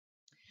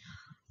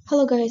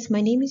Hello guys,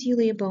 my name is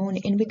Yulia Bone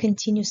and we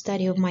continue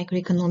study of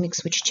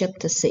microeconomics with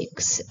chapter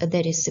 6,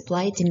 that is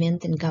supply,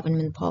 demand and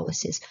government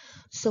policies.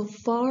 So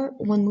far,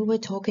 when we were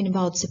talking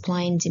about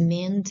supply and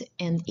demand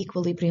and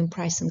equilibrium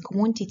price and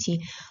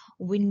quantity,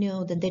 we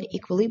know that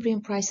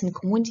equilibrium price and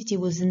quantity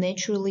was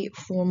naturally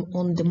formed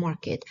on the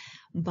market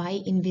by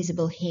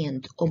invisible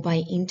hand or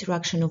by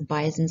interaction of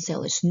buyers and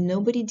sellers.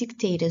 Nobody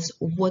dictates us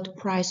what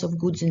price of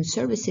goods and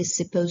services is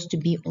supposed to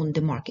be on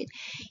the market.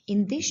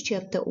 In this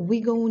chapter,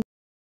 we're going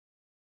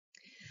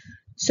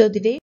So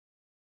the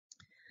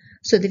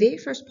very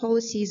first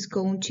policy is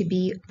going to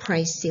be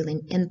price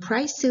ceiling, and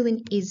price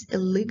ceiling is a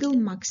legal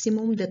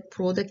maximum that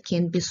product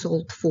can be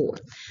sold for.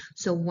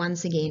 So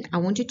once again, I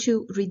want you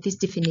to read this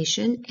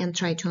definition and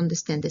try to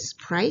understand this.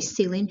 Price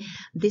ceiling,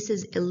 this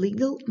is a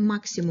legal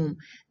maximum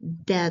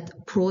that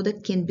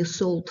product can be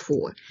sold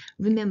for.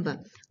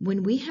 Remember,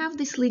 when we have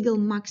this legal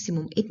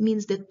maximum, it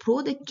means that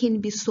product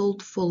can be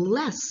sold for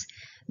less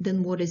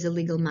than what is a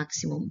legal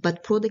maximum,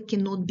 but product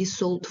cannot be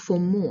sold for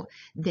more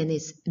than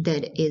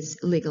that is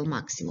legal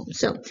maximum.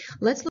 So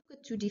let's look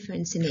at two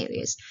different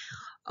scenarios.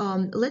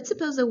 Let's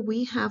suppose that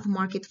we have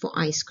market for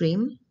ice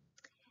cream,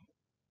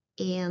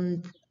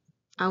 and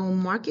our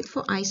market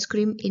for ice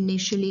cream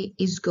initially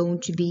is going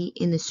to be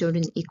in a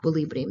certain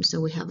equilibrium. So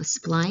we have a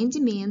supply and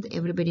demand.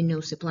 Everybody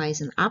knows supply is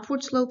an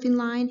upward sloping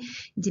line,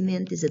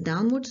 demand is a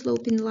downward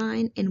sloping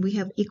line, and we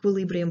have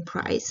equilibrium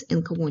price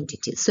and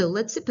quantity. So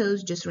let's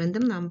suppose, just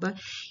random number,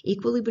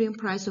 equilibrium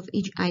price of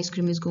each ice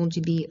cream is going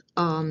to be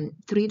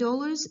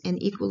 $3,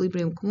 and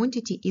equilibrium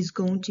quantity is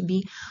going to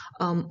be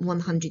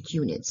 100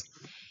 units.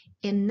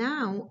 And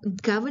now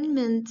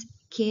government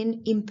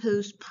can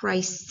impose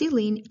price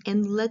ceiling,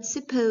 and let's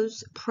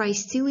suppose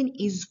price ceiling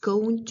is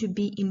going to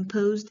be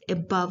imposed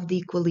above the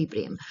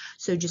equilibrium.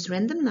 So just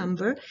random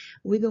number,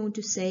 we're going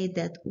to say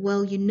that,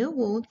 well, you know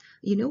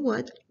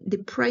what, the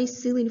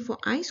price ceiling for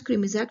ice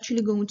cream is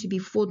actually going to be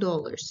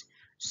 $4.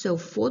 So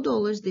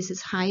 $4, this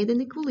is higher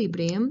than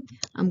equilibrium.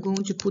 I'm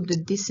going to put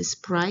that this is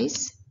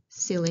price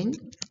ceiling.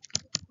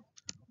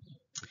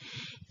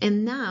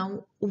 And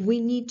now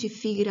we need to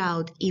figure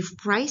out, if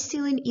price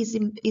ceiling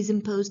is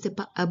imposed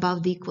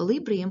above the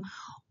equilibrium,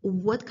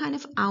 what kind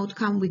of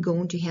outcome we're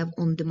going to have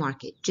on the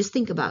market. Just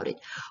think about it.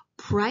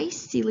 Price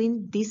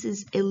ceiling, this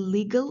is a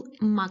legal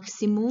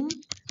maximum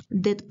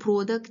that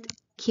product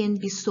can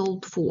be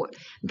sold for.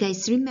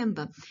 Guys,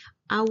 remember,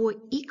 our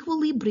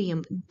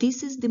equilibrium,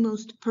 this is the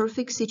most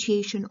perfect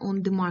situation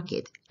on the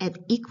market. At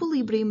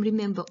equilibrium,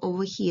 remember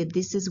over here,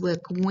 this is where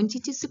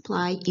quantity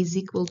supply is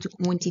equal to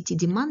quantity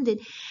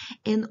demanded,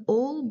 and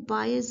all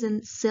buyers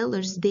and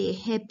sellers, they're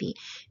happy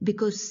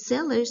because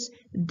sellers,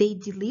 they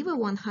deliver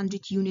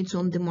 100 units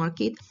on the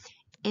market,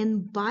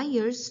 and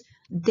buyers,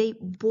 they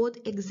bought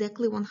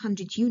exactly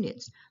 100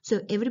 units. So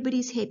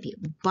everybody's happy.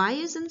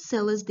 Buyers and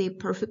sellers, they're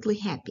perfectly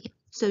happy.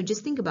 So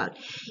just think about,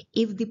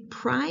 if the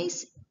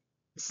price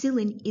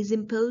ceiling is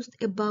imposed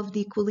above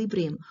the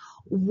equilibrium,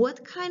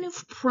 what kind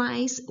of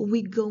price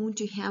we're going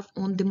to have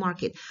on the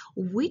market?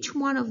 Which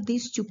one of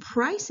these two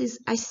prices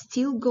are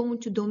still going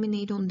to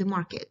dominate on the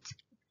market?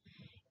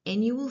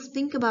 And you will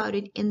think about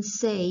it and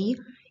say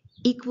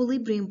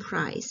equilibrium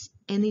price,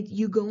 and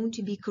you're going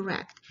to be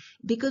correct.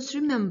 Because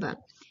remember,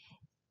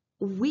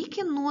 we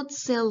cannot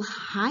sell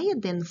higher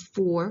than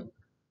 $4,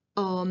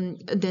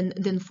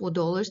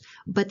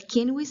 but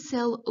can we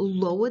sell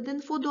lower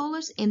than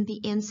 $4? And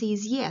the answer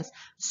is yes.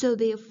 So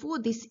therefore,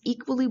 this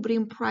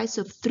equilibrium price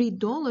of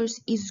 $3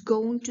 is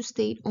going to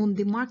stay on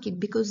the market,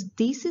 because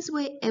this is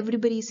where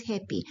everybody is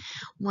happy.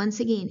 Once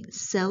again,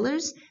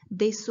 sellers,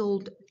 they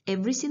sold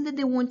everything that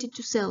they wanted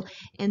to sell,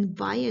 and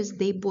buyers,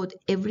 they bought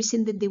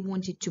everything that they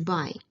wanted to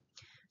buy.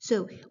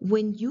 So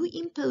when you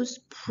impose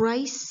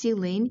price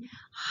ceiling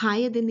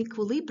higher than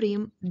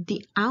equilibrium,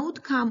 the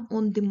outcome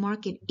on the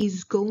market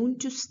is going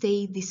to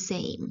stay the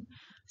same.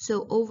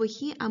 So over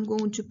here, I'm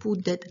going to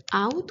put that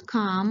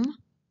outcome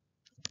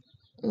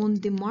on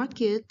the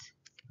market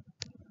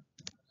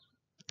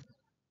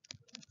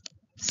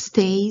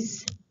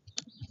stays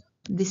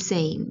the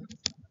same.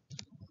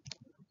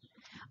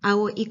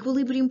 Our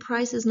equilibrium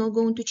price is not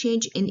going to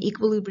change, and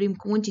equilibrium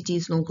quantity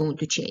is not going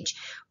to change.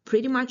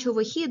 Pretty much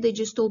over here, they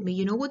just told me,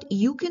 you know what,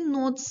 you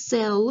cannot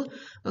sell,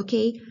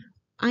 okay,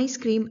 ice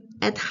cream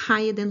at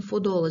higher than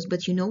 $4.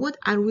 But you know what,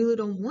 I really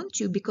don't want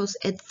to, because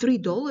at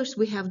 $3,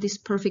 we have this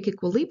perfect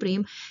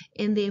equilibrium,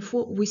 and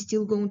therefore, we're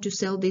still going to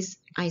sell this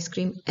ice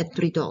cream at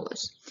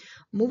 $3.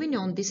 Moving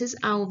on, this is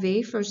our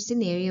very first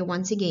scenario.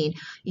 Once again,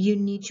 you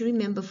need to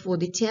remember for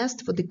the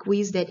test, for the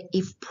quiz, that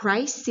if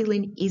price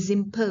ceiling is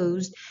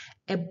imposed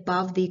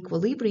above the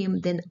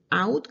equilibrium, then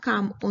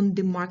outcome on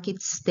the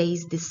market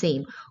stays the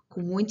same.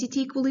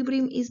 Quantity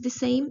equilibrium is the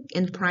same,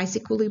 and price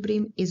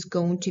equilibrium is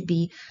going to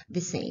be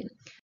the same.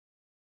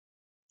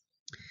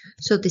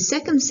 So the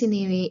second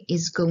scenario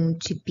is going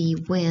to be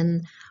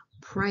when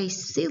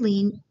price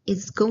ceiling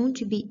is going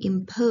to be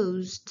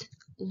imposed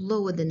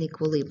lower than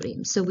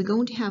equilibrium. So we're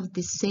going to have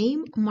the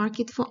same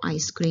market for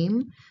ice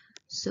cream.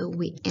 So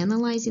we're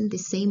analyzing the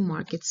same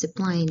market,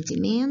 supply and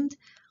demand.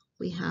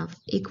 we have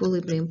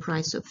equilibrium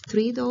price of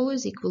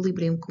 $3,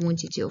 equilibrium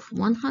quantity of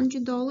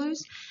 $100,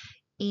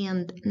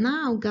 and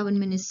now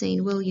government is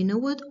saying, well, you know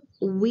what,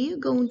 we're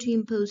going to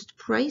impose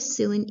price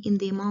ceiling in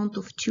the amount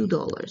of $2.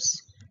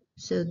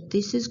 So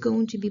this is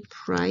going to be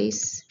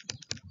price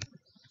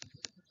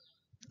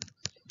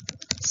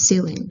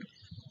ceiling.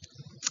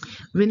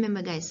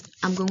 Remember, guys,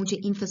 I'm going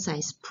to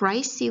emphasize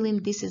price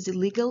ceiling. This is the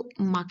legal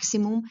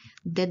maximum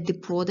that the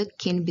product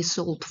can be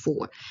sold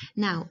for.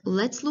 Now,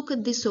 let's look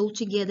at this all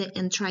together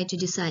and try to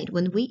decide.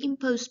 When we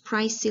impose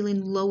price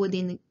ceiling lower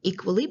than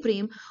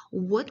equilibrium,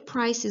 what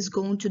price is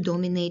going to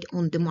dominate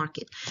on the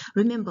market?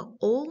 Remember,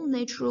 all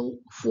natural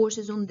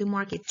forces on the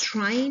market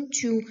trying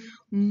to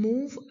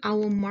move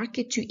our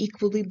market to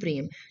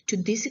equilibrium, to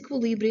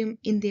disequilibrium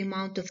in the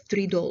amount of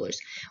 $3.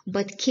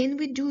 But can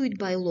we do it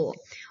by law?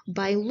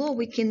 By law,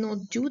 we cannot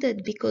do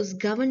that because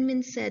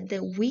government said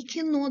that we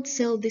cannot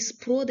sell this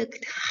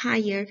product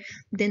higher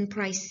than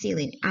price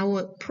ceiling.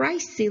 Our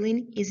price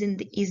ceiling is in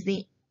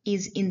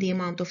the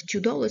amount of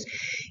 $2.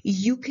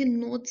 You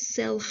cannot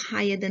sell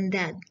higher than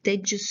that.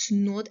 That's just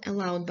not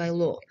allowed by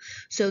law.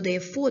 So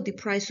therefore, the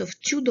price of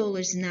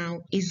 $2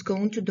 now is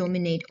going to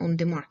dominate on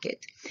the market.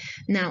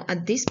 Now,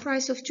 at this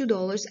price of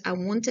 $2, I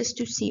want us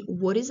to see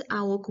what is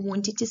our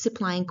quantity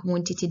supply and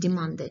quantity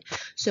demanded.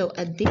 So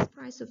at this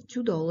price of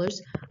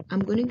 $2, I'm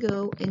going to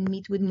go and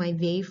meet with my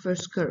very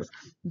first curve.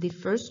 The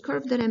first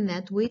curve that I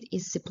met with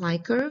is supply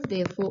curve.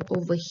 Therefore,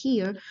 over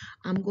here,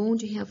 I'm going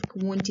to have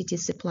quantity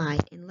supply.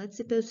 And let's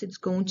suppose it's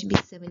going to be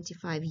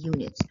 75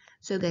 units.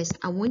 So guys,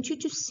 I want you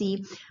to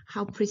see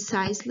how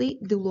precisely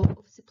the law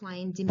of supply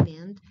and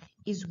demand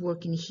is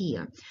working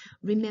here.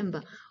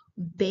 Remember,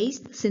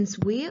 since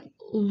we're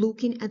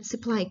looking at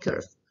supply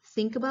curve,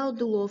 think about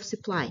the law of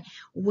supply.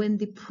 When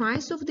the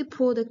price of the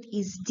product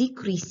is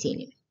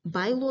decreasing,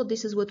 by law,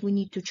 this is what we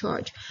need to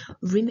charge.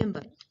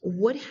 Remember,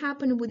 what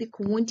happened with the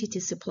quantity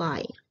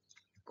supply?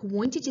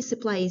 Quantity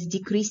supply is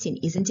decreasing,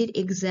 isn't it?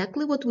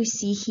 Exactly what we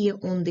see here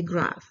on the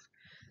graph.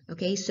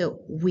 Okay, so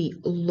we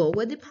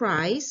lower the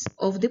price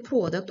of the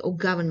product, or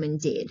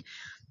government did.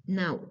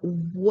 Now,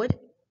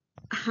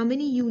 how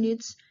many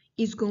units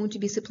is going to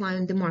be supplied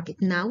on the market?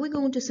 Now we're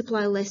going to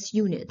supply less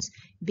units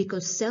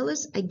because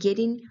sellers are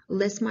getting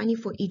less money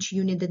for each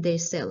unit that they're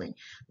selling.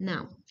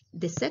 Now,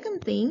 the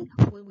second thing,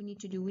 what we need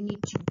to do, we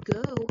need to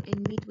go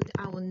and meet with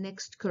our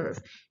next curve.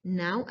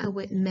 Now I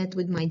met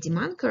with my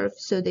demand curve,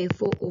 so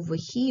therefore over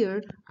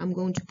here, I'm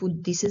going to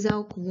put this is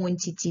our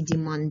quantity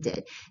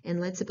demanded. And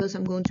let's suppose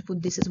I'm going to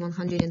put this as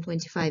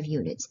 125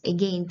 units.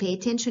 Again, pay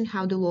attention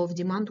how the law of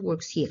demand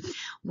works here.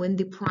 When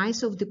the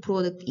price of the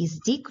product is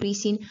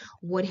decreasing,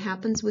 what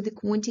happens with the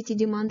quantity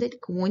demanded?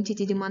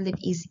 Quantity demanded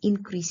is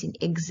increasing,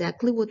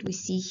 exactly what we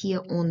see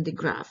here on the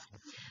graph.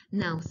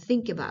 Now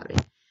think about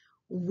it.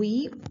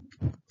 We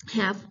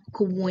have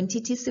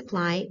quantity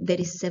supply that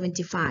is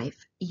 75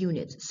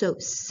 units. So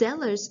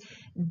sellers,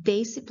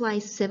 they supply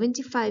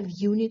 75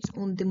 units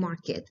on the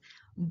market.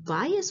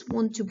 Buyers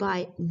want to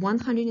buy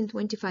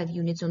 125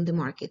 units on the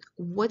market.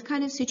 What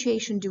kind of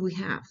situation do we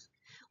have?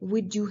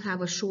 We do have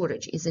a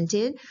shortage, isn't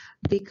it?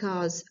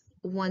 Because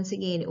once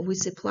again, we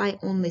supply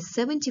only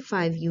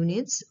 75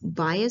 units.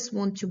 Buyers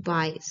want to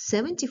buy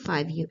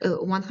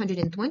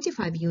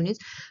 125 units.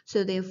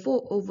 So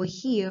therefore, over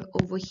here,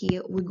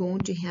 we're going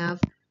to have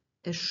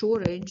a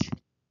shortage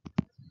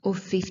of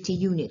 50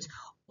 units.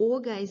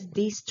 Or guys,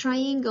 this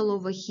triangle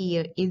over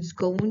here is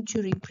going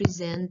to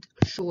represent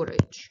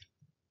shortage.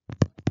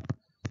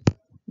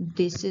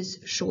 This is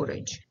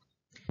shortage.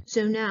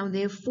 So now,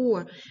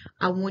 therefore,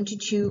 I want you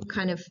to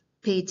kind of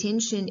pay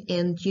attention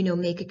and,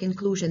 make a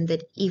conclusion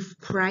that if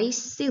price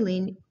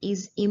ceiling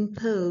is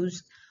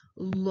imposed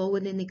lower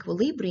than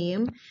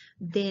equilibrium,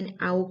 then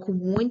our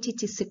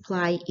quantity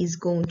supply is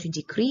going to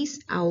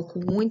decrease, our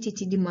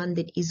quantity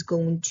demanded is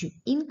going to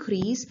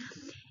increase,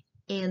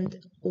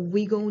 and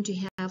we're going to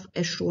have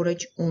a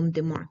shortage on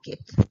the market.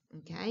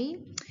 Okay,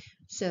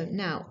 so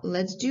now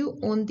let's do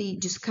on the,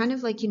 just kind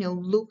of like,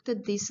 look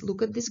at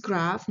this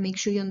graph, make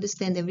sure you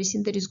understand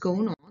everything that is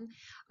going on.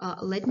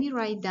 Let me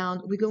write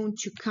down, we're going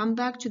to come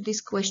back to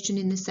this question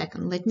in a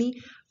second. Let me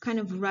kind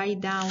of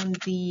write down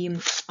the,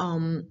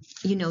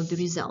 the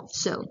result.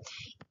 So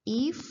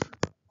if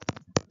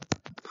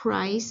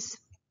price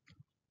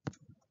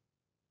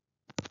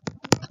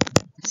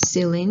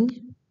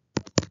ceiling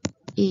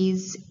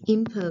is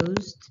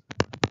imposed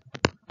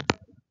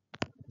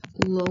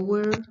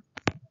lower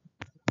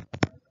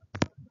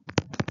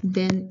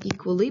than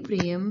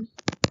equilibrium,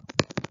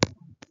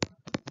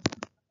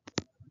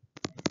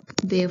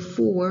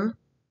 therefore,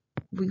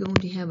 we're going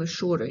to have a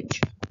shortage.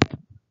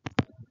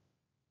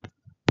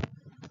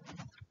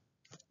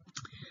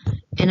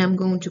 And I'm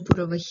going to put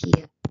over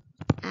here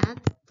at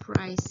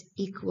price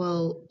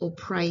equal or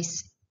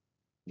price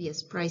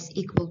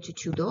equal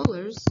to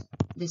 $2.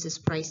 This is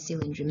price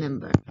ceiling,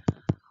 remember.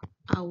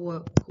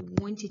 Our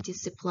quantity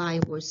supply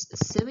was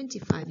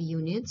 75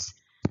 units.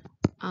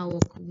 Our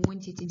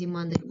quantity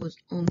demanded was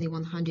only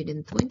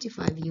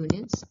 125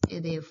 units,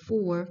 and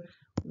therefore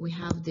we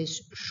have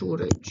this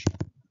shortage.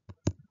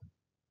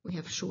 We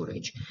have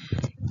shortage.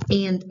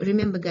 And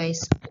remember,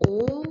 guys,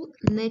 all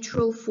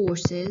natural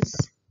forces,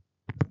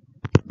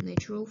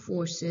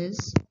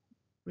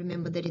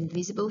 remember that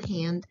invisible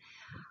hand,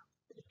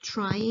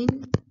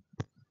 trying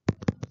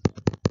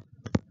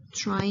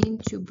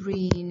to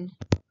bring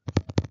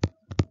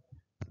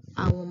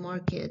our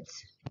market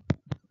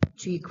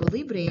to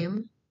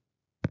equilibrium,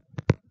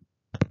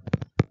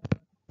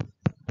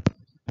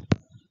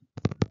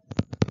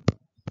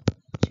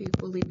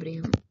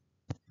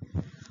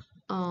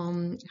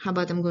 how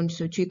about I'm going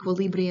to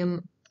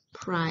equilibrium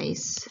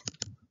price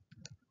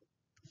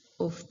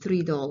of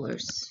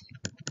 $3,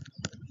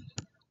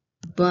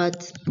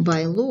 but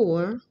by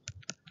law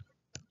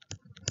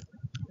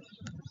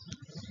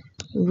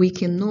we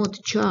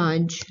cannot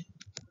charge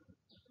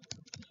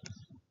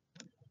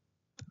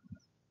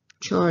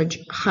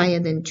higher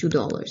than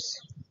 $2.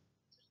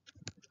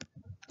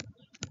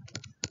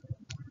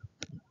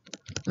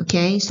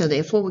 Okay, so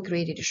therefore we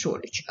created a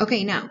shortage.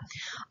 Okay, now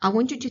I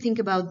want you to think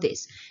about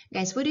this.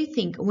 Guys, what do you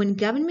think? When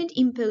government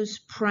impose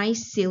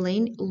price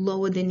ceiling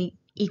lower than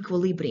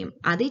equilibrium,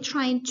 are they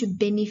trying to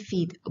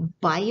benefit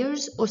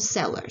buyers or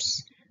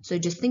sellers? So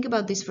just think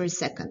about this for a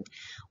second.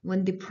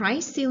 When the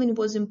price ceiling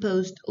was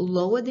imposed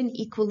lower than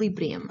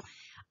equilibrium,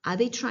 are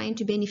they trying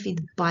to benefit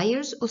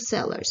buyers or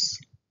sellers?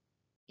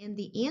 And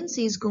the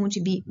answer is going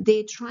to be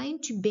they're trying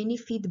to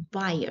benefit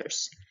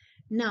buyers.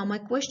 Now, my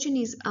question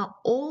is, are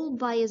all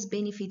buyers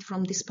benefit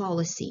from this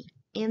policy?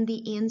 And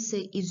the answer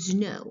is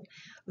no.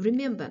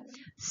 Remember,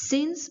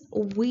 since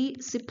we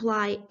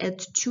supply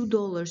at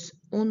 $2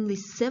 only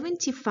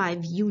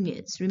 75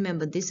 units,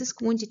 remember, this is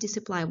quantity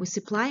supply. We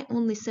supply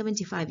only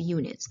 75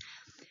 units.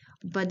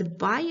 But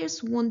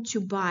buyers want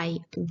to buy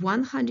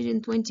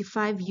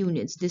 125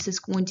 units. This is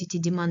quantity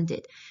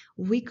demanded.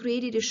 We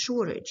created a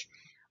shortage.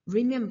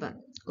 Remember,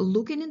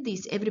 looking at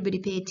this, everybody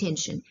pay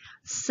attention.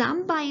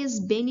 Some buyers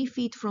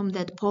benefit from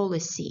that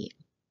policy.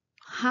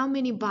 How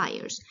many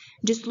buyers?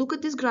 Just look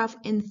at this graph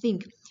and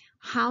think,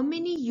 how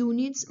many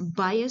units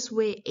buyers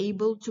were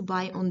able to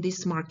buy on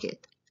this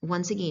market?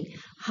 Once again,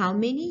 how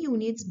many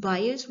units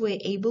buyers were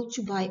able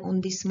to buy on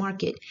this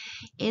market?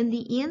 And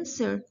the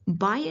answer,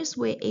 buyers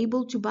were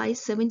able to buy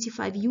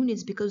 75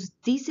 units because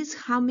this is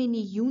how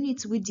many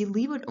units we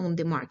delivered on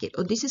the market,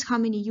 or this is how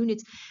many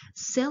units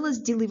sellers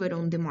delivered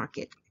on the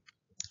market.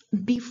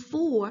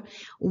 Before,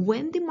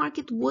 when the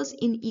market was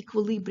in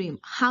equilibrium,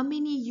 how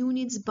many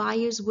units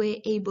buyers were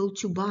able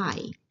to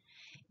buy?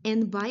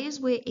 And buyers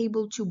were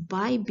able to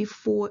buy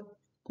before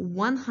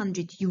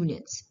 100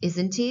 units,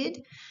 isn't it?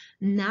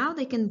 Now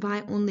they can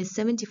buy only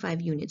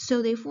 75 units.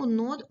 So therefore,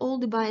 not all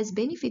the buyers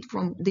benefit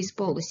from this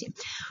policy.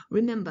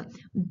 Remember,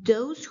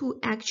 those who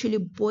actually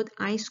bought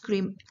ice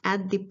cream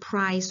at the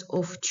price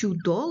of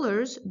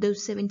 $2,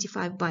 those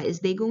 75 buyers,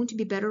 they're going to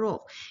be better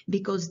off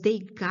because they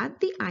got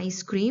the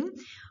ice cream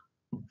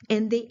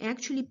and they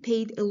actually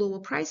paid a lower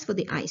price for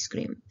the ice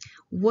cream.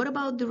 What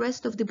about the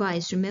rest of the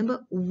buyers?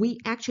 Remember, we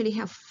actually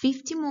have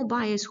 50 more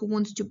buyers who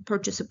want to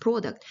purchase a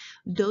product.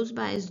 Those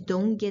buyers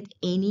don't get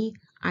any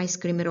ice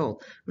cream at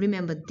all.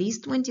 Remember,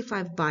 these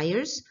 25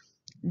 buyers,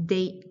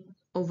 they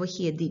over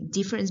here, the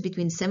difference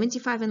between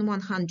 75 and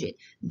 100,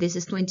 this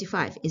is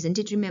 25, isn't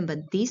it? Remember,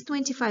 these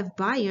 25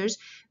 buyers,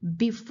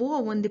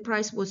 before when the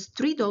price was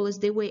 $3,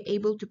 they were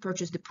able to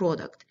purchase the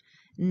product.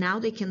 Now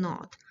they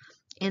cannot.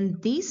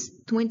 And these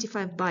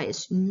 25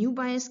 buyers, new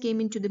buyers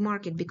came into the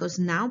market because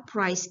now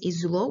price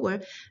is lower.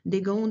 They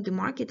go on the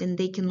market and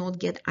they cannot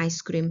get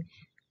ice cream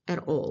at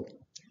all.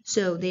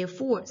 So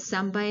therefore,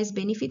 some buyers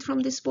benefit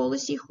from this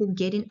policy who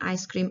get in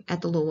ice cream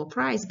at a lower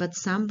price, but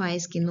some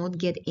buyers cannot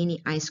get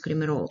any ice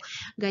cream at all.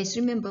 Guys,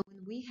 remember,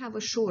 when we have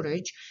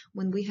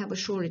a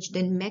shortage,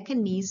 then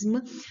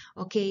mechanism,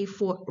 okay,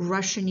 for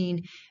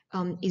rationing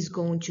is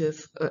going to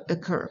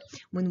occur.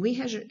 When we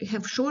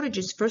have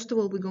shortages, first of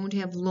all, we're going to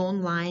have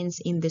long lines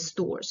in the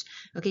stores.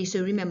 Okay,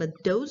 so remember,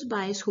 those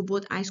buyers who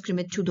bought ice cream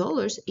at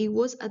 $2, it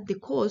was at the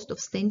cost of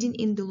standing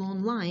in the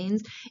long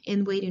lines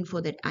and waiting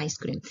for that ice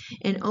cream.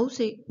 And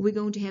also, we're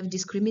going to have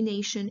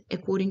discrimination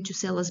according to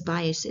sellers'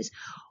 biases.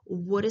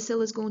 What are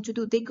sellers going to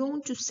do? They're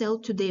going to sell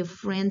to their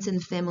friends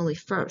and family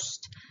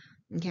first.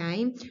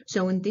 Okay,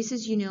 so and this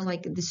is,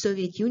 like the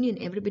Soviet Union.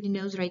 Everybody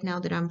knows right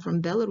now that I'm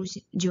from Belarus.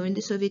 During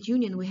the Soviet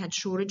Union, we had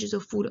shortages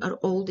of food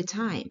all the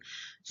time.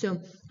 So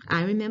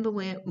I remember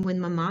when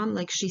my mom,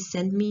 like, she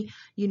sent me,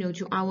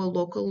 to our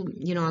local,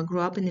 I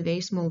grew up in a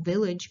very small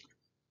village.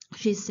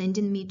 She's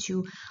sending me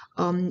to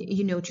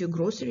to a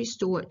grocery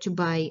store to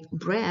buy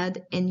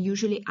bread, and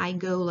usually I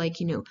go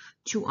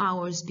 2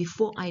 hours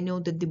before I know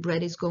that the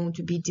bread is going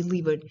to be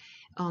delivered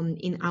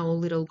in our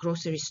little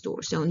grocery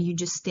store. So you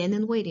just stand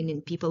and waiting,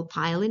 and people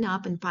piling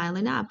up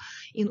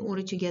in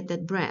order to get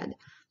that bread.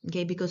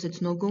 Okay, because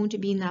it's not going to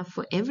be enough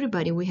for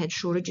everybody. We had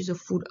shortages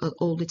of food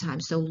all the time.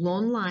 So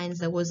long lines,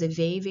 that was a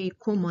very, very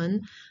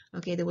common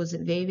Okay, there was a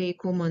very, very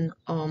common,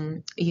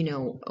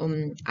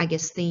 I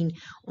guess, thing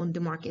on the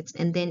markets.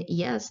 And then,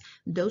 yes,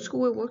 those who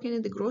were working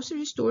in the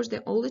grocery stores, they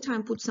all the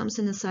time put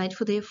something aside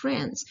for their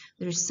friends.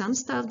 There is some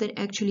stuff that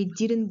actually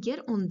didn't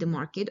get on the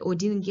market or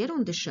didn't get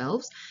on the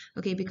shelves,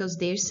 okay, because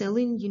they're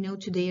selling,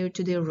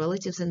 to their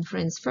relatives and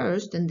friends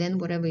first, and then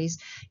whatever is,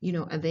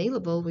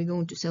 available, we're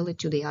going to sell it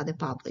to the other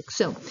public.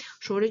 So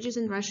shortages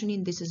and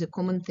rationing, this is a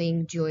common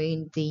thing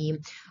during the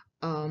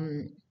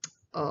um,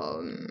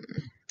 um,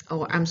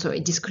 I'm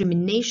sorry,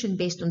 discrimination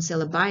based on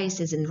seller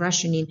biases and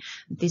rationing.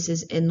 This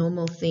is a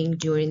normal thing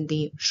during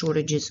the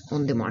shortages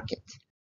on the market.